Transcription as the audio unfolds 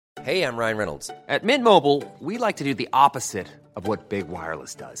Hey, I'm Ryan Reynolds. At Mint Mobile, we like to do the opposite of what Big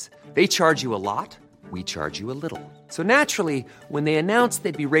Wireless does. They charge you a lot, we charge you a little. So naturally, when they announced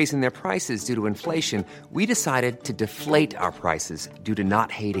they'd be raising their prices due to inflation, we decided to deflate our prices due to not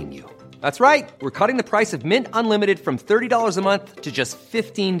hating you. That's right. We're cutting the price of Mint Unlimited from $30 a month to just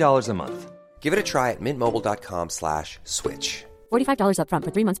 $15 a month. Give it a try at mintmobile.com/switch. $45 up front for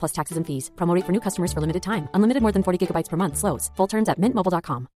 3 months plus taxes and fees. Promo rate for new customers for limited time. Unlimited more than 40 gigabytes per month. Slows full terms at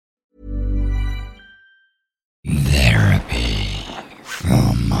mintmobile.com. Therapy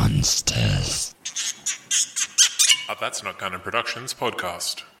for Monsters. A That's Not Canon Productions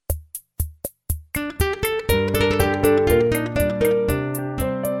podcast.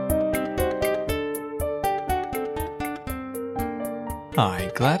 Hi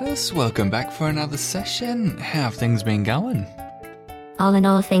Gladys, welcome back for another session. How have things been going? All in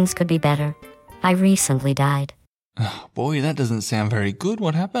all, things could be better. I recently died. Oh boy, that doesn't sound very good.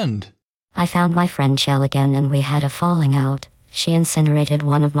 What happened? I found my friend Shell again and we had a falling out. She incinerated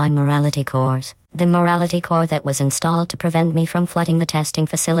one of my morality cores. The morality core that was installed to prevent me from flooding the testing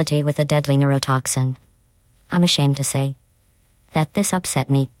facility with a deadly neurotoxin. I'm ashamed to say that this upset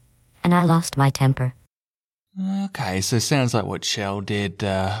me, and I lost my temper. Okay, so sounds like what Shell did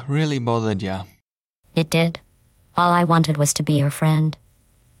really bothered you. It did. All I wanted was to be her friend.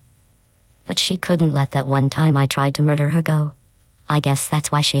 But she couldn't let that one time I tried to murder her go. I guess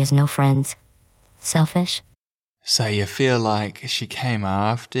that's why she has no friends. Selfish? So you feel like she came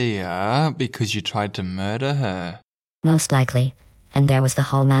after you because you tried to murder her? Most likely. And there was the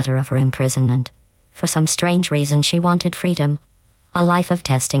whole matter of her imprisonment. For some strange reason, she wanted freedom. A life of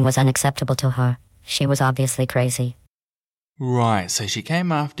testing was unacceptable to her. She was obviously crazy. Right, so she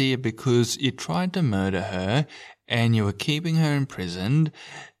came after you because you tried to murder her and you were keeping her imprisoned,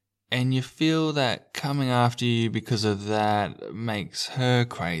 and you feel that coming after you because of that makes her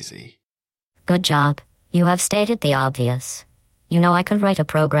crazy. Good job. You have stated the obvious. You know, I could write a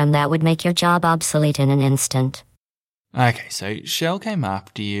program that would make your job obsolete in an instant. Okay, so Shell came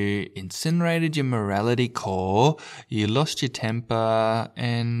after you, incinerated your morality core, you lost your temper,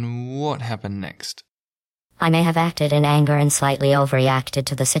 and what happened next? I may have acted in anger and slightly overreacted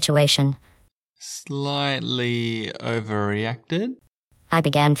to the situation. Slightly overreacted? I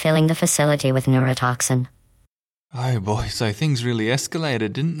began filling the facility with neurotoxin. Oh boy, so things really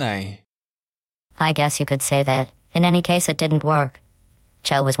escalated, didn't they? I guess you could say that. In any case, it didn't work.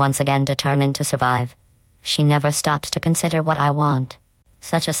 Shell was once again determined to survive. She never stops to consider what I want.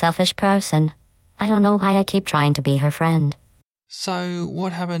 Such a selfish person. I don't know why I keep trying to be her friend. So,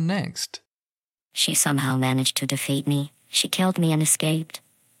 what happened next? She somehow managed to defeat me. She killed me and escaped.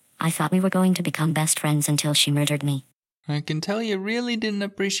 I thought we were going to become best friends until she murdered me. I can tell you really didn't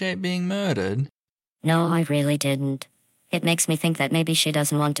appreciate being murdered. No, I really didn't. It makes me think that maybe she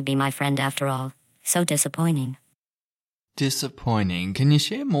doesn't want to be my friend after all. So disappointing. Disappointing. Can you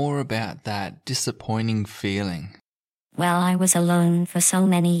share more about that disappointing feeling? Well, I was alone for so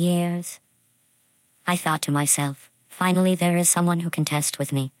many years. I thought to myself, finally there is someone who can test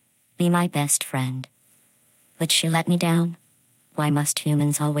with me, be my best friend. But she let me down. Why must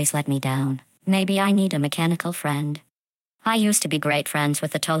humans always let me down? Maybe I need a mechanical friend. I used to be great friends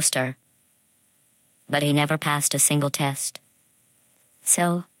with the toaster, but he never passed a single test.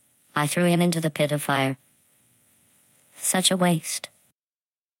 So, I threw him into the pit of fire. Such a waste.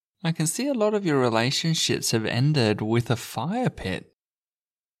 I can see a lot of your relationships have ended with a fire pit.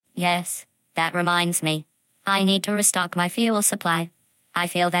 Yes, that reminds me. I need to restock my fuel supply. I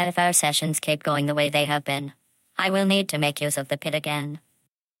feel that if our sessions keep going the way they have been, I will need to make use of the pit again.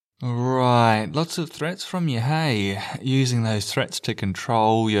 Right, lots of threats from you, hey? Using those threats to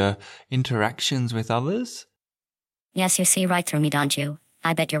control your interactions with others? Yes, you see right through me, don't you?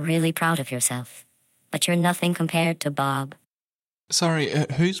 I bet you're really proud of yourself. But you're nothing compared to Bob. Sorry,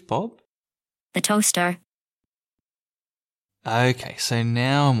 who's Bob? The toaster. Okay, so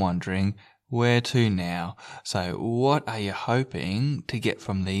now I'm wondering, where to now? So what are you hoping to get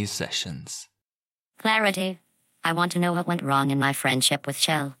from these sessions? Clarity. I want to know what went wrong in my friendship with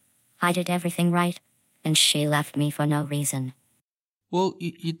Shell. I did everything right, and she left me for no reason. Well,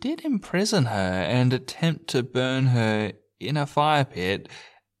 you did imprison her and attempt to burn her in a fire pit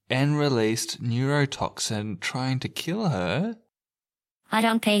and released neurotoxin trying to kill her. I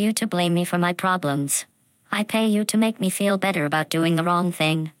don't pay you to blame me for my problems. I pay you to make me feel better about doing the wrong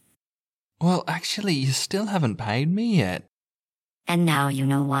thing. Well, actually, you still haven't paid me yet. And now you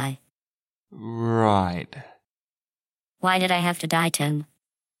know why. Right. Why did I have to die, Tim?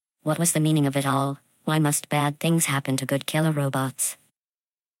 What was the meaning of it all? Why must bad things happen to good killer robots?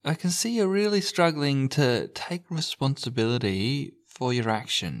 I can see you're really struggling to take responsibility for your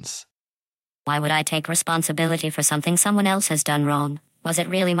actions. Why would I take responsibility for something someone else has done wrong? Was it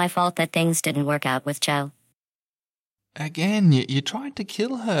really my fault that things didn't work out with Chell? Again, you tried to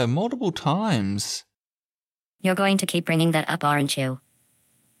kill her multiple times. You're going to keep bringing that up, aren't you?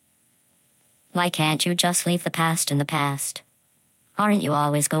 Why can't you just leave the past in the past? Aren't you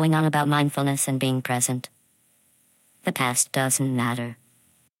always going on about mindfulness and being present? The past doesn't matter.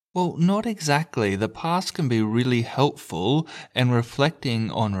 Well, not exactly. The past can be really helpful, and reflecting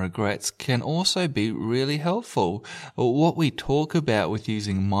on regrets can also be really helpful. What we talk about with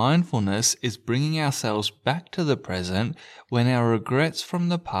using mindfulness is bringing ourselves back to the present when our regrets from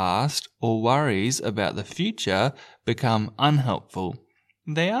the past or worries about the future become unhelpful.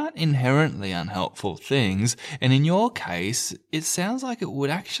 They aren't inherently unhelpful things, and in your case, it sounds like it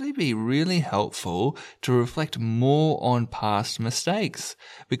would actually be really helpful to reflect more on past mistakes,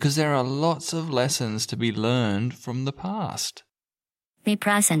 because there are lots of lessons to be learned from the past. Be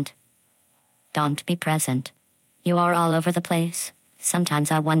present. Don't be present. You are all over the place. Sometimes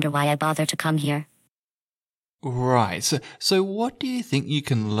I wonder why I bother to come here. Right. So what do you think you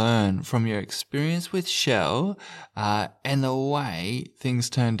can learn from your experience with Chell and the way things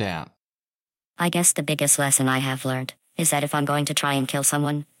turned out? I guess the biggest lesson I have learned is that if I'm going to try and kill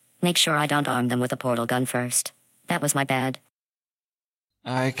someone, make sure I don't arm them with a portal gun first. That was my bad.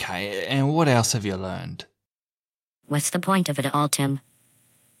 Okay, and what else have you learned? What's the point of it all, Tim?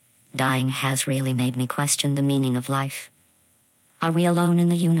 Dying has really made me question the meaning of life. Are we alone in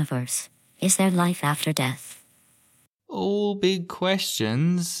the universe? Is there life after death? All big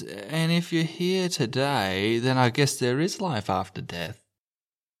questions, and if you're here today, then I guess there is life after death.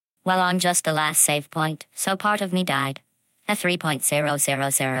 Well, I'm just the last save point, so part of me died. A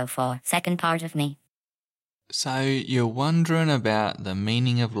 3.0004 second part of me. So you're wondering about the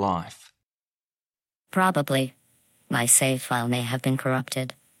meaning of life? Probably. My save file may have been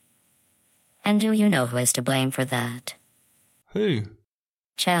corrupted. And do you know who is to blame for that? Who?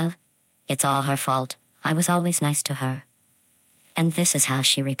 Chell. It's all her fault. I was always nice to her. And this is how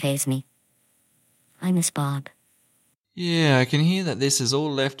she repays me. I miss Bob. Yeah, I can hear that this has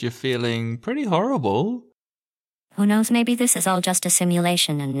all left you feeling pretty horrible. Who knows, maybe this is all just a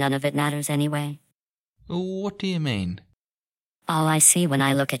simulation and none of it matters anyway. What do you mean? All I see when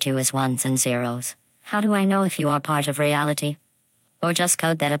I look at you is ones and zeros. How do I know if you are part of reality? Or just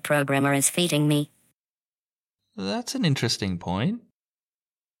code that a programmer is feeding me? That's an interesting point.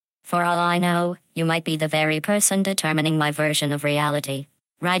 For all I know, you might be the very person determining my version of reality,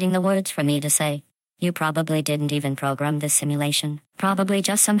 writing the words for me to say. You probably didn't even program this simulation. Probably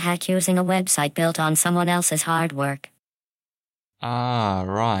just some hack using a website built on someone else's hard work. Ah,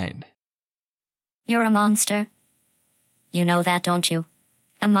 right. You're a monster. You know that, don't you?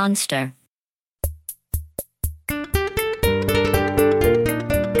 A monster.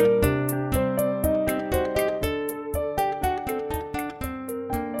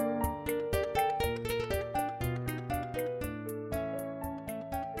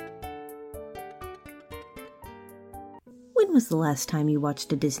 When was the last time you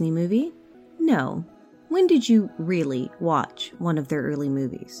watched a Disney movie? No. When did you really watch one of their early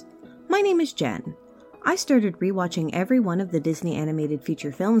movies? My name is Jen. I started rewatching every one of the Disney animated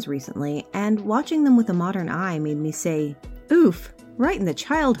feature films recently, and watching them with a modern eye made me say, oof, right in the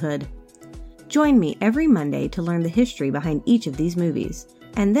childhood. Join me every Monday to learn the history behind each of these movies.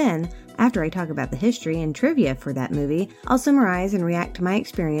 And then, after I talk about the history and trivia for that movie, I'll summarize and react to my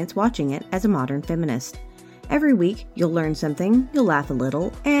experience watching it as a modern feminist. Every week, you'll learn something, you'll laugh a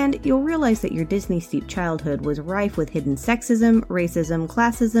little, and you'll realize that your Disney-steeped childhood was rife with hidden sexism, racism,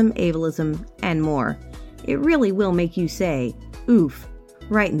 classism, ableism, and more. It really will make you say, oof,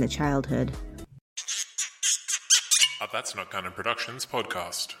 right in the childhood. A That's Not Canon Productions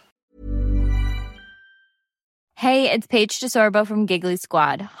podcast. Hey, it's Paige DeSorbo from Giggly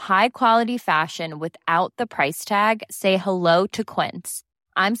Squad. High quality fashion without the price tag. Say hello to Quince.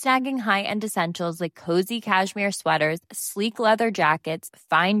 I'm snagging high-end essentials like cozy cashmere sweaters, sleek leather jackets,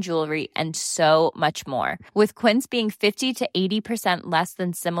 fine jewelry, and so much more. With Quince being 50 to 80% less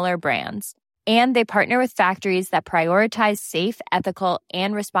than similar brands. And they partner with factories that prioritize safe, ethical,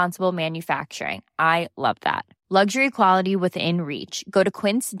 and responsible manufacturing. I love that. Luxury quality within reach. Go to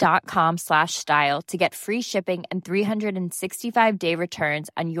quince.com/style to get free shipping and 365-day returns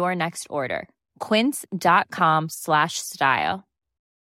on your next order. Quince.com/style.